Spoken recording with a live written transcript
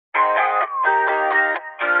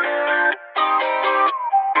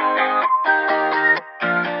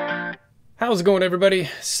How's it going, everybody?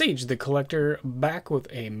 Sage the Collector back with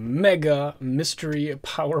a mega mystery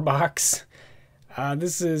power box.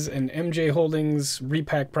 This is an MJ Holdings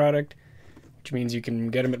repack product, which means you can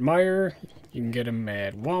get them at Meijer, you can get them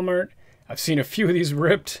at Walmart. I've seen a few of these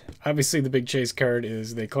ripped. Obviously, the big chase card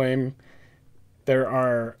is, they claim, there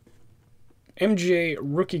are MJ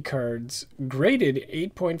rookie cards graded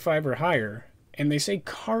 8.5 or higher, and they say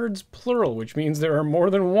cards plural, which means there are more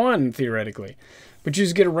than one, theoretically. But you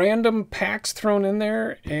just get random packs thrown in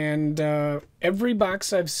there, and every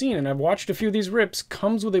box I've seen, and I've watched a few of these rips,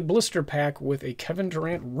 comes with a blister pack with a Kevin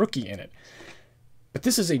Durant rookie in it. But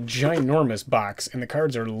this is a ginormous box, and the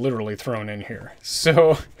cards are literally thrown in here.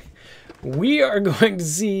 So we are going to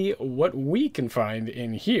see what we can find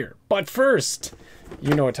in here. But first,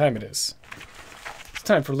 you know what time it is. It's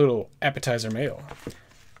time for a little appetizer mail.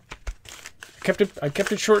 I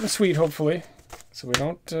kept it short and sweet, hopefully, so we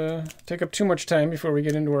don't take up too much time before we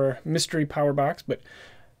get into our mystery power box. But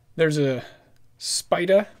there's a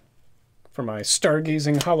Spida for my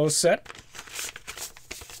Stargazing Hollow set.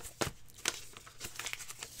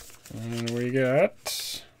 And we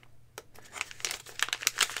got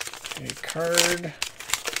a card,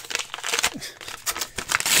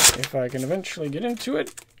 if I can eventually get into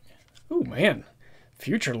it. Oh man,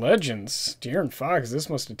 Future Legends, De'Aaron Fox. This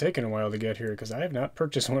must have taken a while to get here because I have not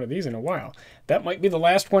purchased one of these in a while. That might be the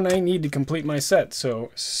last one I need to complete my set, so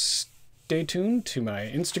stay tuned to my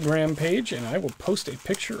Instagram page and I will post a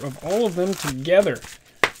picture of all of them together.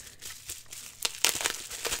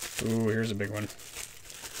 Ooh, here's a big one.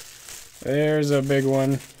 There's a big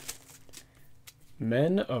one.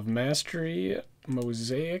 Men of Mastery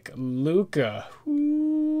Mosaic Luka.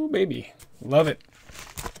 Ooh, baby. Love it.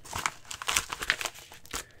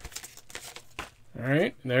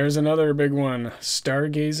 Alright, there's another big one.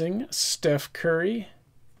 Stargazing Steph Curry.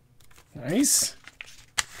 Nice.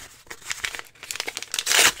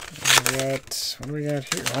 What do we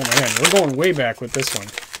got here? Oh man, we're going way back with this one.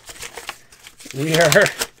 We are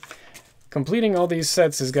completing all these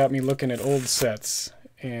sets has got me looking at old sets.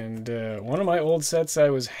 And one of my old sets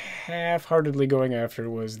I was half-heartedly going after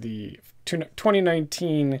was the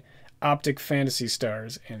 2019 Optic Fantasy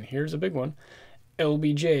Stars. And here's a big one.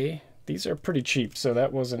 LBJ. These are pretty cheap, so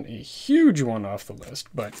that wasn't a huge one off the list,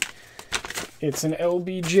 but it's an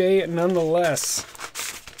LBJ nonetheless.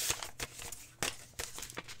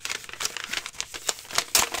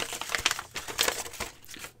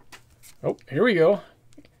 Oh, here we go.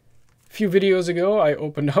 A few videos ago, I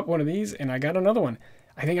opened up one of these, and I got another one.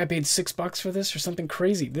 I think I paid $6 for this or something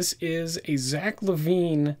crazy. This is a Zach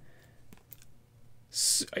LaVine.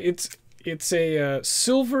 It's a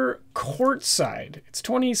silver courtside. It's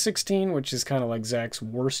 2016, which is kind of like Zach's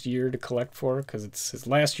worst year to collect for because it's his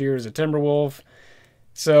last year as a Timberwolf.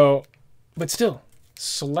 So, but still,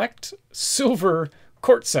 select silver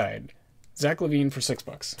courtside. Zach LaVine for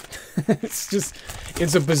 $6.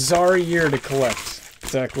 It's a bizarre year to collect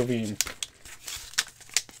Zach LaVine.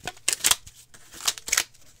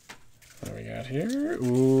 What do we got here?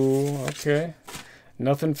 Ooh, okay.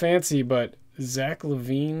 Nothing fancy, but Zach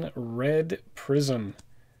LaVine Red Prism.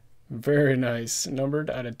 Very nice. Numbered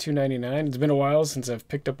out of 299. It's been a while since I've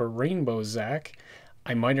picked up a Rainbow Zach.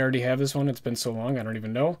 I might already have this one. It's been so long, I don't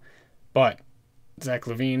even know. But Zach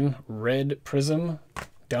LaVine Red Prism,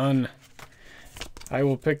 done. I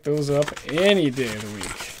will pick those up any day of the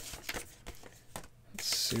week. Let's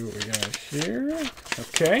see what we got here.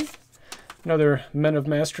 Okay. Another Men of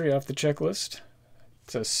Mastery off the checklist.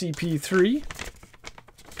 It's a CP3.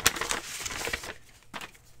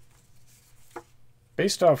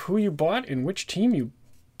 Based off who you bought and which team you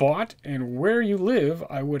bought and where you live,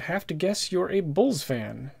 I would have to guess you're a Bulls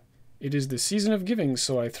fan. It is the season of giving,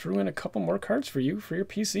 so I threw in a couple more cards for you for your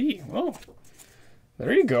PC. Well,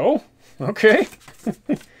 there you go. Okay.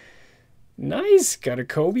 Nice. Got a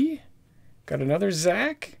Kobe. Got another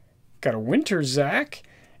Zach. Got a Winter Zach.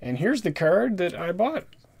 And here's the card that I bought.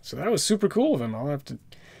 So that was super cool of him. I'll have to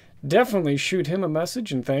definitely shoot him a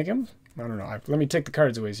message and thank him. I don't know. Let me take the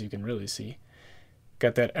cards away so you can really see.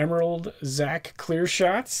 Got that Emerald Zach clear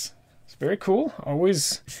shots. It's very cool.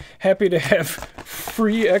 Always happy to have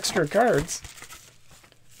free extra cards.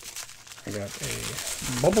 I got a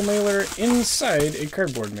bubble mailer inside a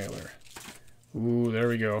cardboard mailer. Ooh, there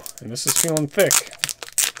we go. And this is feeling thick.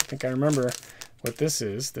 I think I remember what this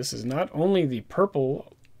is. This is not only the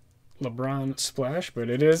purple LeBron splash, but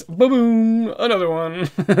it is, boom, another one.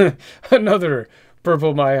 Another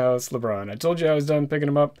purple My House LeBron. I told you I was done picking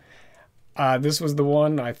them up. This was the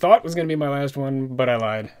one I thought was going to be my last one, but I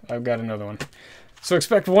lied. I've got another one. So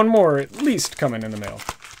expect one more at least coming in the mail.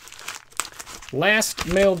 Last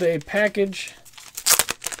mail day package.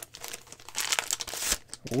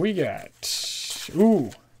 we got...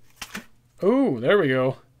 Ooh, there we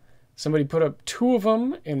go. Somebody put up 2 of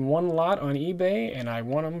them in one lot on eBay, and I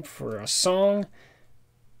won them for a song.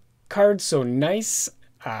 Card so nice,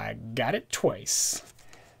 I got it twice.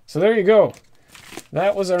 So there you go.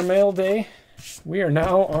 That was our mail day. We are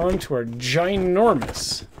now on to our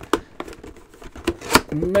ginormous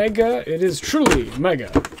mega. It is truly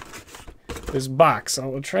mega. This box.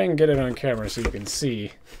 I'll try and get it on camera so you can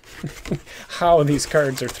see how these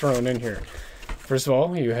cards are thrown in here. First of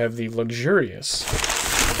all, you have the luxurious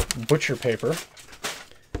butcher paper.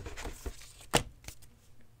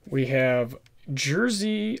 We have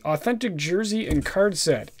jersey, authentic jersey and card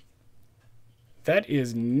set. That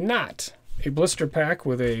is not a blister pack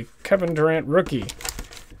with a Kevin Durant rookie.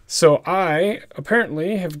 So I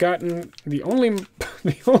apparently have gotten the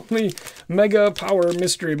only Mega Power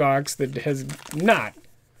mystery box that has not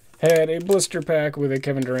had a blister pack with a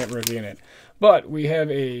Kevin Durant rookie in it. But we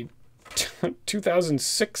have a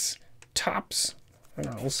 2006 Topps, I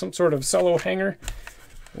don't know, some sort of cello hanger.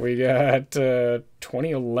 We got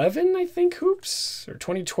 2011, I think, hoops, or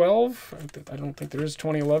 2012. I don't think there is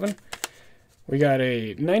 2011. We got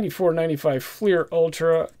a 94-95 Fleer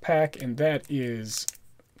Ultra pack, and that is...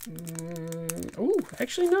 oh,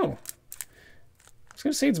 actually, no. I was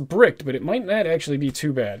going to say it's bricked, but it might not actually be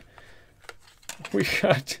too bad. We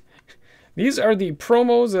got... These are the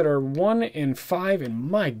promos that are 1 and 5, and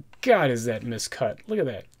my God, is that miscut. Look at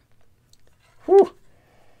that. Whew.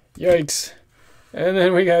 Yikes. And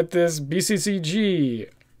then we got this BCCG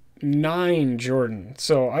 9 Jordan.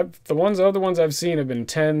 So the other ones I've seen have been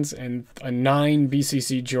 10s, and a 9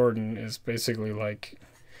 BCC Jordan is basically like,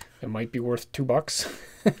 it might be worth $2.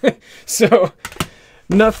 So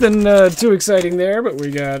nothing too exciting there, but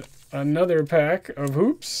we got another pack of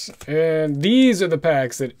hoops, and these are the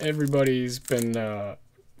packs that everybody's been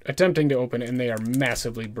attempting to open, and they are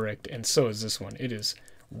massively bricked, and so is this one. It is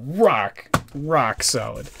rock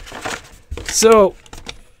solid. So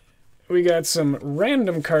we got some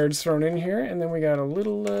random cards thrown in here, and then we got a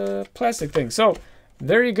little plastic thing. So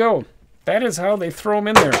there you go. That is how they throw them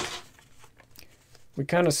in there. We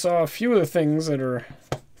kind of saw a few of the things that are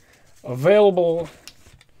available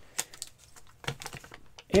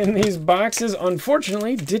in these boxes.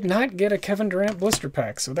 Unfortunately, did not get a Kevin Durant blister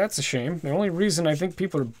pack, so that's a shame. The only reason I think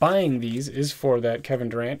people are buying these is for that Kevin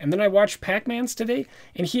Durant. And then I watched Pac-Man's today,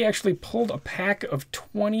 and he actually pulled a pack of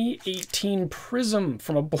 2018 Prism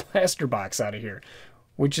from a blaster box out of here,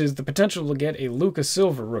 which is the potential to get a Luka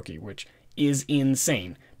Silva rookie, which is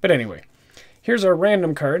insane. But anyway, here's our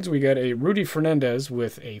random cards. We got a Rudy Fernandez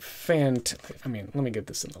with a I mean, let me get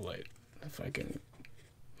this in the light, if I can.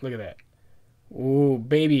 Look at that. Ooh,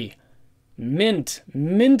 baby. Mint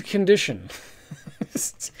condition.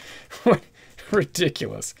 What?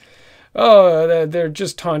 Ridiculous. Oh, they're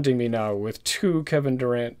just taunting me now with 2 Kevin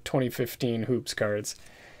Durant 2015 hoops cards.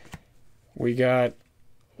 We got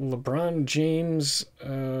LeBron James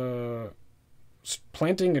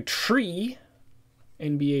planting a tree.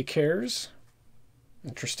 NBA cares.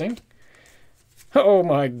 Interesting. Oh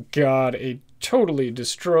my God, a totally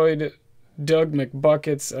destroyed Doug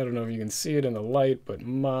McBuckets. I don't know if you can see it in the light, but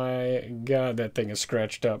my God, that thing is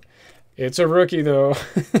scratched up. It's a rookie, though.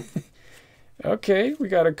 Okay, we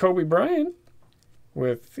got a Kobe Bryant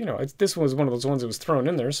with, you know, this was one of those ones that was thrown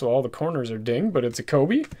in there, so all the corners are dinged, but it's a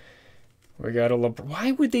Kobe. We got a LeBron.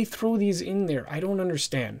 Why would they throw these in there? I don't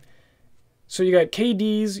understand. So you got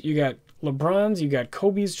KDs, you got LeBrons, you got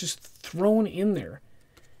Kobe's just thrown in there.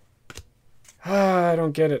 I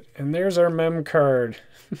don't get it. And there's our mem card.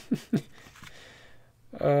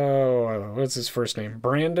 Oh, what's his first name?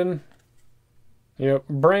 Brandon? Yep,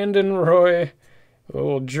 Brandon Roy. A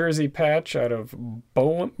little jersey patch out of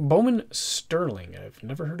Bowman Sterling. I've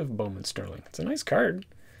never heard of Bowman Sterling. It's a nice card.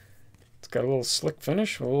 It's got a little slick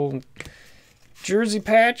finish, a little jersey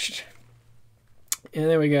patch. And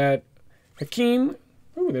then we got Hakeem.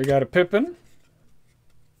 Ooh, they got a Pippen.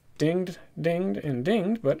 Dinged, and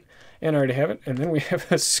dinged, and I already have it. And then we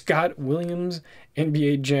have a Scott Williams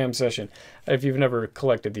NBA Jam Session. If you've never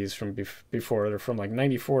collected these from before, they're from like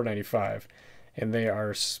 94, 95. And they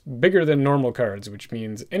are bigger than normal cards, which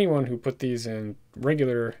means anyone who put these in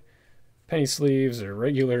regular penny sleeves or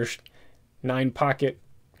regular 9-pocket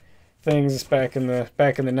things back in the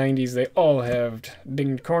 90s, they all have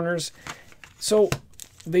dinged corners. So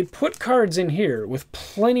they put cards in here with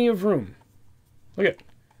plenty of room. Look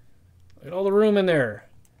at all the room in there.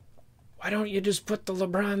 Why don't you just put the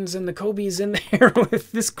LeBrons and the Kobes in there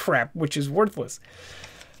with this crap, which is worthless?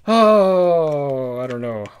 Oh, I don't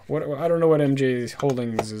know. I don't know what MJ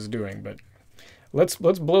Holdings is doing, but let's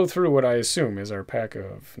blow through what I assume is our pack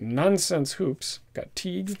of nonsense hoops. Got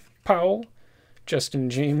Teague, Powell, Justin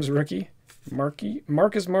James rookie,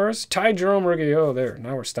 Marcus Morris, Ty Jerome rookie. Oh, there.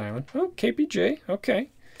 Now we're styling. Oh, KPJ. Okay.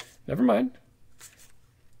 Never mind.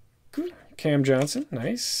 Good. Cam Johnson.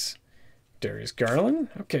 Nice. Darius Garland.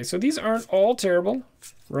 Okay, so these aren't all terrible.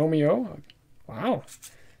 Romeo. Wow.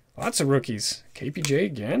 Lots of rookies. KPJ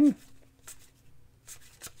again.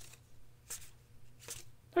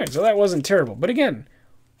 All right, so that wasn't terrible. But again,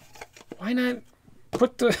 why not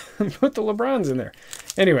put the put the LeBrons in there?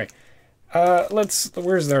 Anyway,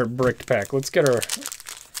 where's our bricked pack? Let's get our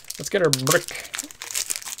brick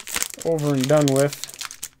over and done with.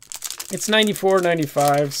 It's 94,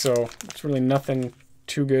 95, so it's really nothing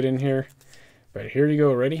too good in here. But here you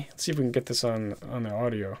go. Ready? Let's see if we can get this on the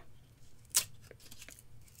audio.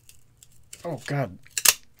 Oh God.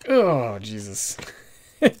 Oh Jesus.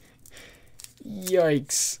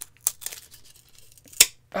 Yikes.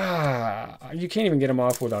 You can't even get them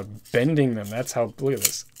off without bending them. That's how, look at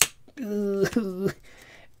this.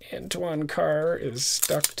 Antoine Carr is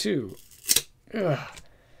stuck too.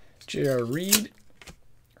 J.R. Reed,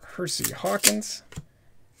 Hersey Hawkins,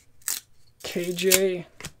 KJ,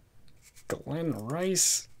 Glenn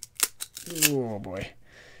Rice, oh boy,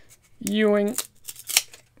 Ewing.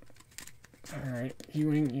 All right,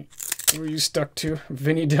 Ewing, who are you stuck to?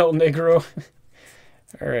 Vinny Del Negro.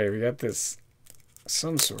 All right, we got this,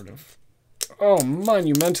 some sort of, oh,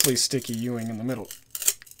 monumentally sticky Ewing in the middle.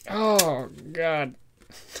 Oh, God.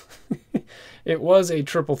 It was a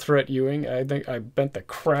triple threat Ewing. I think I bent the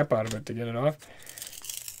crap out of it to get it off.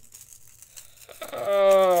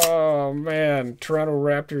 Oh, man. Toronto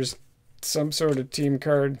Raptors, some sort of team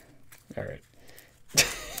card. All right.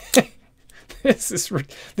 This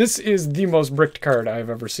is the most bricked card I've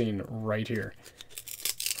ever seen right here.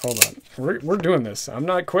 Hold on. We're doing this. I'm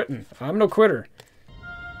not quitting. I'm no quitter.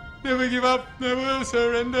 Never give up, never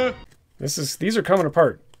surrender. These are coming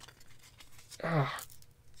apart. Oh,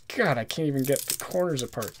 God, I can't even get the corners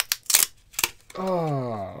apart.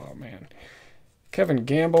 Oh, man. Kevin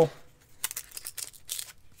Gamble.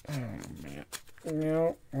 Oh, man.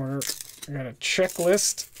 No, we got a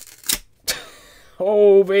checklist.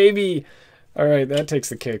 Oh, baby. All right, that takes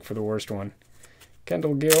the cake for the worst one.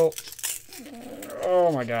 Kendall Gill.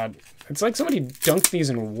 Oh, my God. It's like somebody dunked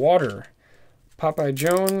these in water. Popeye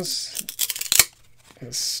Jones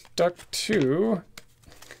is stuck to...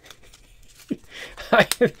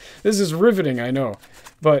 This is riveting, I know.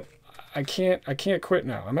 But I can't quit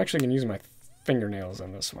now. I'm actually going to use my fingernails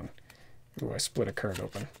on this one. Ooh, I split a card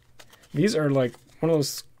open. These are like one of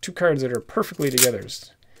those two cards that are perfectly together.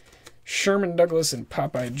 Sherman Douglas and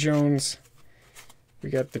Popeye Jones. We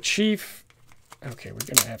got the Chief. Okay, we're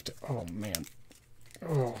going to have to... Oh, man.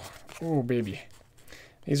 Oh, baby.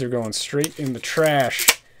 These are going straight in the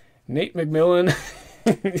trash. Nate McMillan.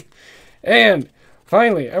 And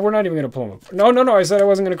finally, we're not even going to pull them up. No, I said I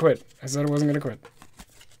wasn't going to quit. I said I wasn't going to quit.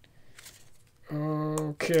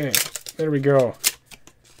 Okay, there we go.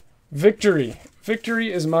 Victory.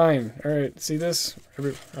 Victory is mine. All right, see this?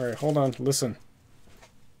 All right, hold on. Listen.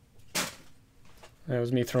 That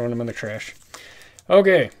was me throwing them in the trash.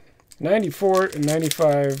 Okay, 94 and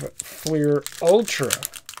 95 Fleer Ultra.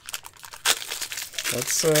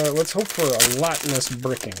 Let's hope for a lot less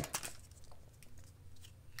bricking.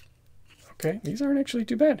 Okay, these aren't actually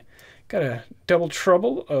too bad. Got a double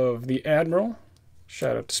trouble of the Admiral.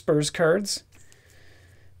 Shout out to Spurs cards.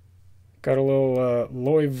 Got a little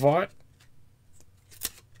Loy Vaught.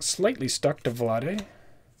 Slightly stuck to Vlade.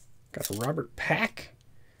 Got a Robert Pack.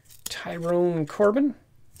 Tyrone Corbin.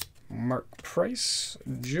 Mark Price.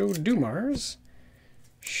 Joe Dumars.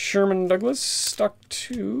 Sherman Douglas stuck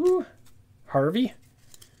to Harvey.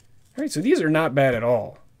 All right, so these are not bad at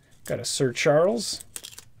all. Got a Sir Charles.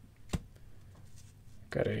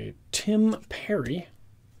 Got a Tim Perry.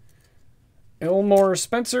 Elmore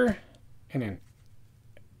Spencer. And an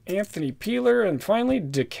Anthony Peeler. And finally,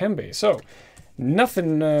 Dikembe. So,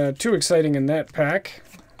 nothing too exciting in that pack.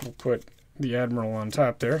 We'll put the Admiral on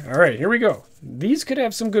top there. All right, here we go. These could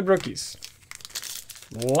have some good rookies.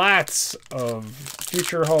 Lots of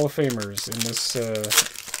future Hall of Famers in this,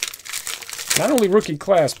 not only rookie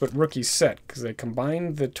class, but rookie set, because they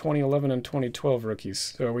combined the 2011 and 2012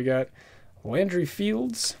 rookies. So we got Landry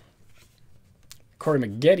Fields, Corey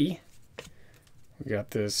Maggette. We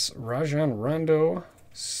got this Rajon Rondo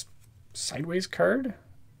sideways card.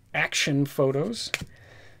 Action photos.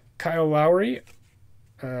 Kyle Lowry.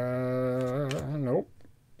 Nope.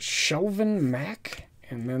 Shelvin Mack.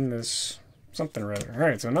 And then this something or other. All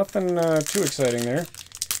right, so nothing too exciting there.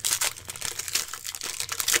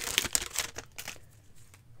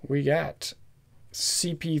 We got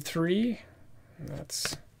CP3.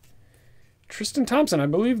 That's Tristan Thompson. I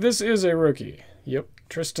believe this is a rookie. Yep,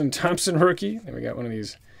 Tristan Thompson rookie. Then we got one of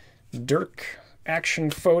these Dirk action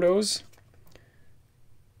photos.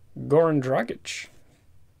 Goran Dragic.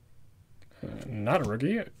 Not a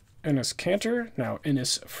rookie. Enes Kanter. Now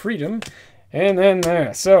Enes Freedom. And then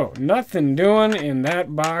there. So, nothing doing in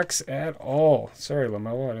that box at all. Sorry,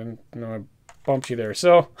 LaMelo. I didn't know I bumped you there.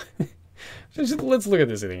 So, let's look at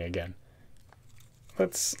this thing again.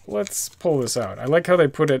 Let's pull this out. I like how they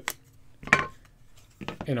put it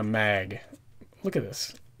in a mag. Look at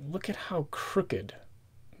this. Look at how crooked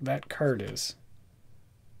that card is.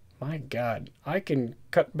 My God. I can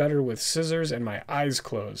cut better with scissors and my eyes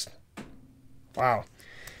closed. Wow.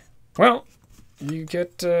 Well, you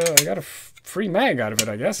get, I got a free mag out of it,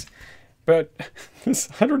 I guess. But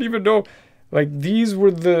I don't even know, like, these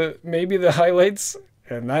were maybe the highlights,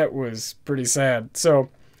 and that was pretty sad. So,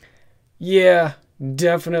 yeah,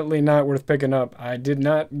 definitely not worth picking up. I did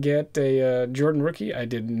not get a Jordan rookie. I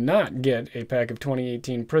did not get a pack of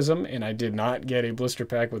 2018 Prism, and I did not get a blister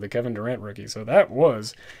pack with a Kevin Durant rookie. So that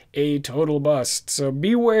was a total bust. So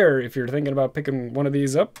beware if you're thinking about picking one of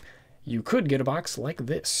these up. You could get a box like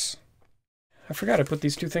this. I forgot I put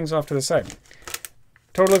these two things off to the side.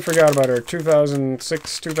 Totally forgot about our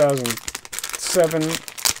 2006, 2007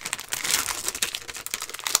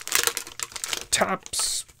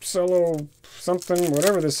 Topps Cello something,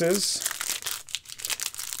 whatever this is.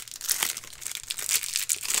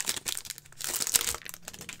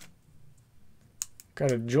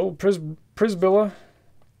 Got a Joel Prisbilla.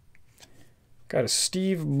 Got a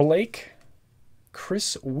Steve Blake.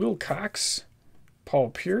 Chris Wilcox. Paul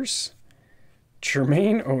Pierce.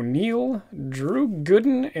 Jermaine O'Neal, Drew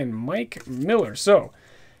Gooden, and Mike Miller. So,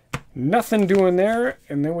 nothing doing there.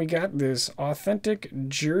 And then we got this authentic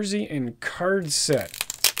jersey and card set.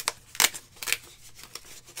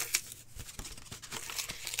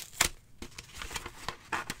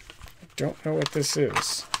 I don't know what this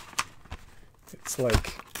is. It's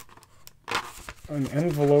like an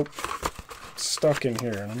envelope stuck in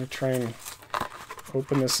here. Let me try and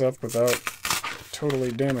open this up without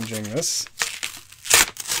totally damaging this.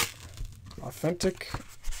 Authentic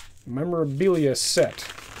memorabilia set.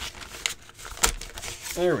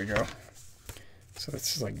 There we go. So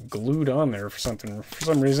this is like glued on there for some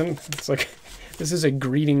reason. It's like, this is a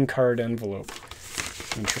greeting card envelope.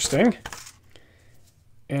 Interesting.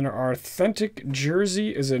 And our authentic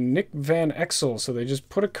jersey is a Nick Van Exel. So they just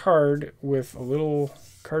put a card with a little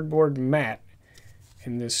cardboard mat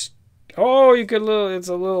in this. Oh, you could it's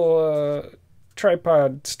a little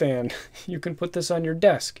tripod stand. You can put this on your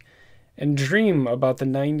desk and dream about the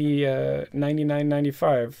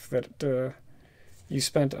 $99.95 that you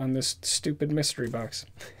spent on this stupid mystery box.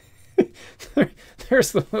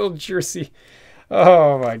 There's the little jersey.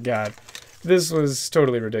 Oh my God. This was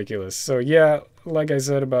totally ridiculous. So yeah, like I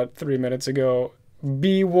said about 3 minutes ago,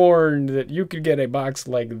 be warned that you could get a box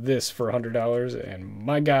like this for $100, and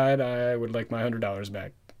my God, I would like my $100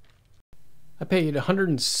 back. I paid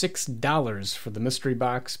 $106 for the mystery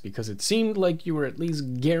box because it seemed like you were at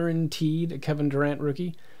least guaranteed a Kevin Durant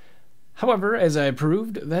rookie. However, as I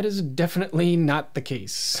proved, that is definitely not the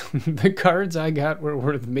case. The cards I got were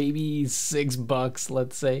worth maybe $6,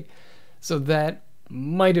 let's say. So that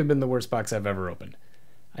might have been the worst box I've ever opened.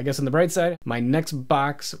 I guess on the bright side, my next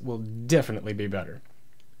box will definitely be better.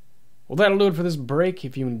 Well, that'll do it for this break.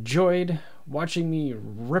 If you enjoyed watching me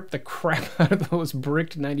rip the crap out of those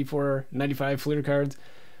bricked 94, 95 Fleer cards,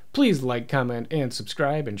 please like, comment, and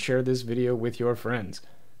subscribe, and share this video with your friends.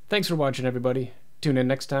 Thanks for watching, everybody. Tune in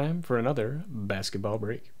next time for another basketball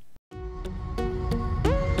break.